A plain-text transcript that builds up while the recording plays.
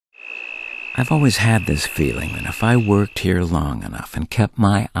I've always had this feeling that if I worked here long enough and kept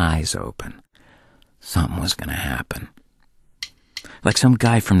my eyes open, something was going to happen. Like some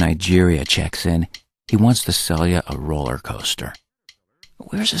guy from Nigeria checks in, he wants to sell you a roller coaster.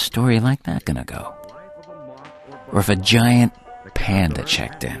 Where's a story like that going to go? Or if a giant panda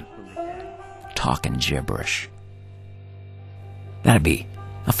checked in, talking gibberish. That'd be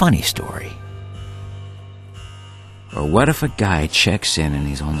a funny story. Or what if a guy checks in and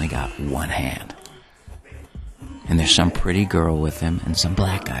he's only got one hand? And there's some pretty girl with him and some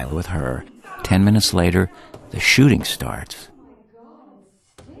black guy with her. 10 minutes later, the shooting starts.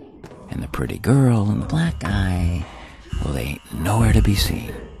 And the pretty girl and the black guy, well, they ain't nowhere to be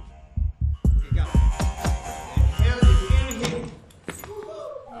seen.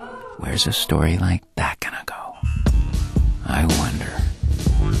 Where's a story like that gonna go? I wonder.